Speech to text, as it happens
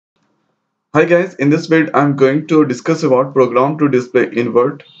Hi guys, in this video I'm going to discuss about program to display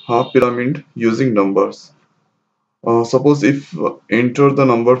invert half pyramid using numbers. Suppose if enter the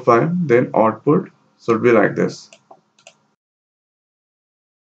number 5, then output should be like this.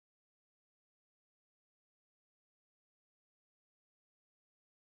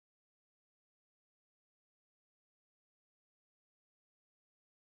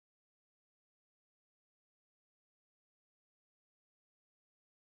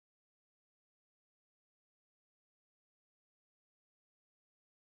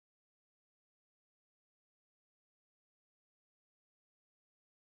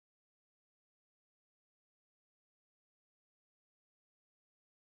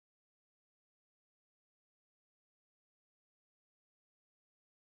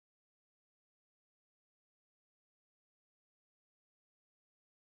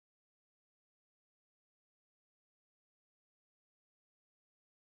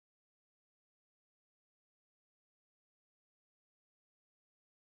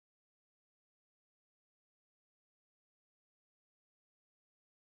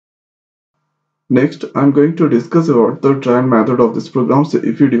 Next, I'm going to discuss about the trial method of this program. So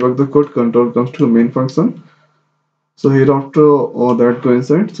if you debug the code, control comes to main function. So hereafter that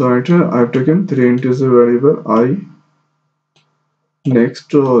coincides. So right here I've taken three integer variable I, next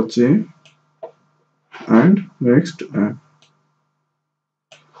j, and next n.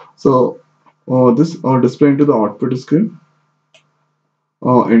 So this display into the output screen.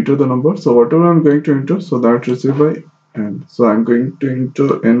 Enter the number. So whatever I'm going to enter, so that received by n. So I'm going to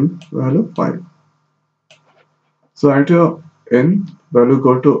enter n value 5. So at your n value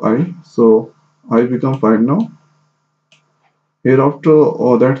go to I. So I become 5 now. Hereafter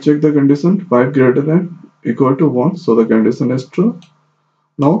that check the condition 5 greater than equal to 1. So the condition is true.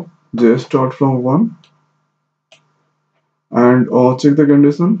 Now j start from 1 and check the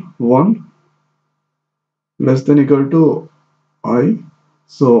condition 1 less than equal to I.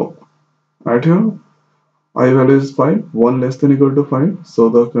 So at here I value is 5, 1 less than equal to 5, so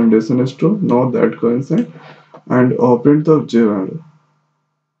the condition is true. Now that coincides and print the j value.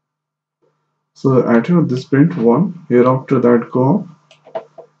 So at here this print 1, here after that go up,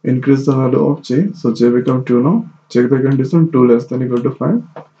 increase the value of j, so j become 2 now. Check the condition 2 less than equal to 5,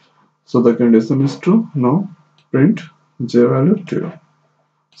 so the condition is true. Now print j value 2.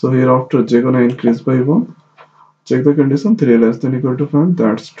 So here after j gonna increase by 1, check the condition 3 less than equal to 5,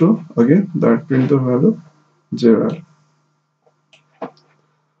 that's true. Again that print the value j value.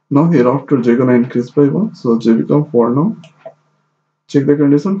 Now hereafter j gonna increase by 1, so j become 4 now. Check the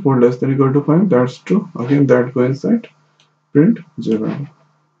condition 4 less than equal to 5, that's true. Again that coincide, print j value.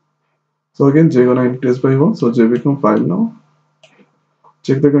 So again j gonna increase by 1, so j become 5 now.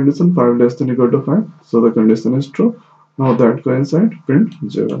 Check the condition 5 less than equal to 5, so the condition is true. Now that coincide, print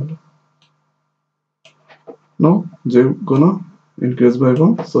j value. Now j gonna increase by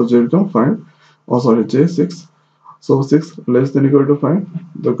 1, so j become 5. Oh sorry, j 6. So 6 less than equal to 5,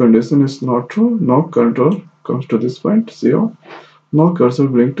 the condition is not true. Now control comes to this point, see all. Now cursor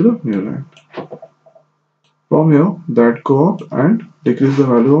blink to the new line. From here, that go up and decrease the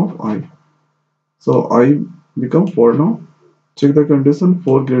value of I. So I become 4 now. Check the condition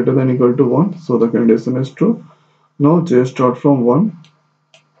 4 greater than equal to 1. So the condition is true. Now j start from 1.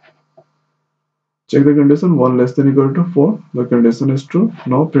 Check the condition 1 less than equal to 4. The condition is true.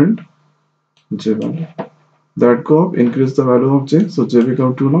 Now print j value. That go up, increase the value of j. So j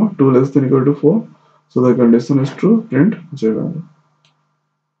become 2 now. 2 less than equal to 4. So the condition is true. Print j value.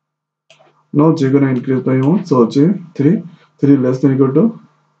 Now j gonna increase by 1. So j 3. 3 less than equal to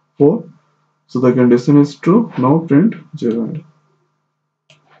 4. So the condition is true. Now print j value.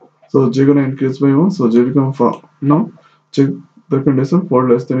 So j gonna increase by 1. So j become 4. Now check the condition 4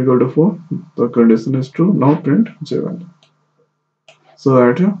 less than equal to 4. The condition is true. Now print j value. So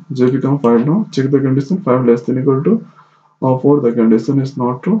at here j become 5 now. Check the condition 5 less than equal to 4. The condition is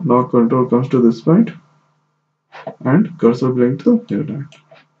not true. Now control comes to this point and cursor blink to the new line.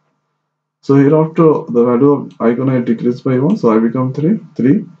 So hereafter the value of I gonna decrease by 1. So I become 3.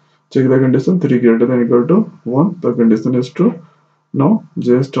 3. Check the condition 3 greater than equal to 1. The condition is true. Now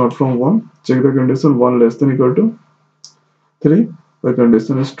j start from 1. Check the condition 1 less than equal to 3. The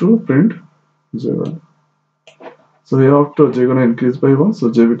condition is true. Print j value. So hereafter j gonna increase by 1. So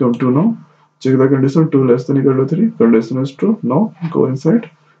j become 2 now. Check the condition 2 less than equal to 3. Condition is true. Now go inside.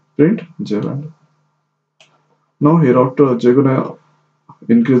 Print j value. Now hereafter j gonna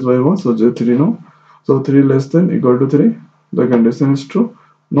increase by 1. So j 3 now. So 3 less than equal to 3. The condition is true.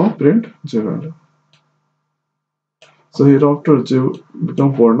 Now print j value. So hereafter j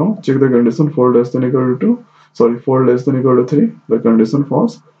become 4 now. Check the condition 4 less than equal to 2. Sorry, 4 less than equal to 3. The condition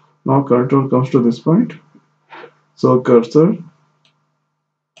false. Now control comes to this point. So cursor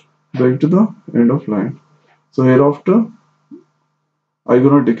bring to the end of line. So hereafter I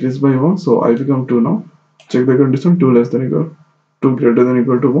gonna decrease by 1, so I become 2 now. Check the condition 2 less than equal 2 greater than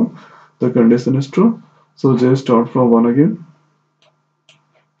equal to 1. The condition is true. So J start from 1 again.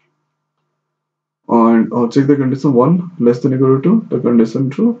 And check the condition 1 less than equal to 2. The condition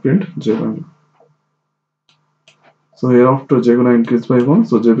true, print J value. So hereafter J gonna increase by 1,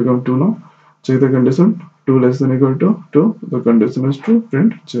 so J become 2 now. Check the condition 2 less than equal to 2. The condition is true,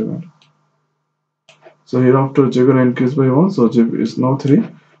 print J value. So hereafter J gonna increase by 1, so J is now 3.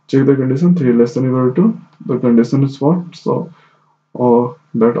 Check the condition 3 less than equal to 2. The condition is what? So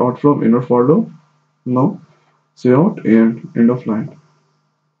that out from inner for loop. Now say out and end of line.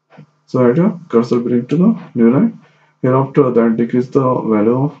 So add a cursor bring to the new line. Hereafter that decrease the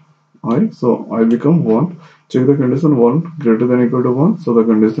value of I. So I become 1. Check the condition 1 greater than equal to 1. So the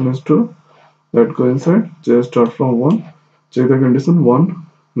condition is true. That coincide. J start from 1. Check the condition 1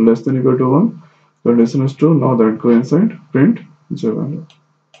 less than equal to 1. Condition is true. Now that coincide. Print J value.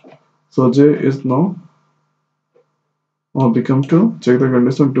 So J is now become 2. Check the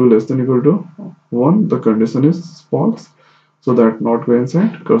condition 2 less than equal to 1. The condition is false. So that not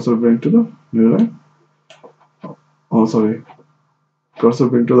coincide. Cursor bring to the new line. Oh sorry. Cursor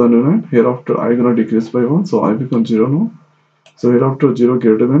bring to the new line. Hereafter I gonna decrease by 1. So I become 0 now. So hereafter 0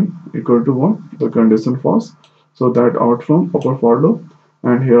 greater than equal to 1. The condition false. So that out from upper for loop.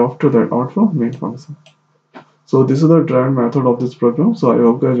 And hereafter that out from main function. So this is the drive method of this program. So I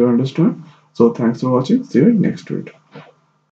hope guys you understand. So thanks for watching. See you in next video.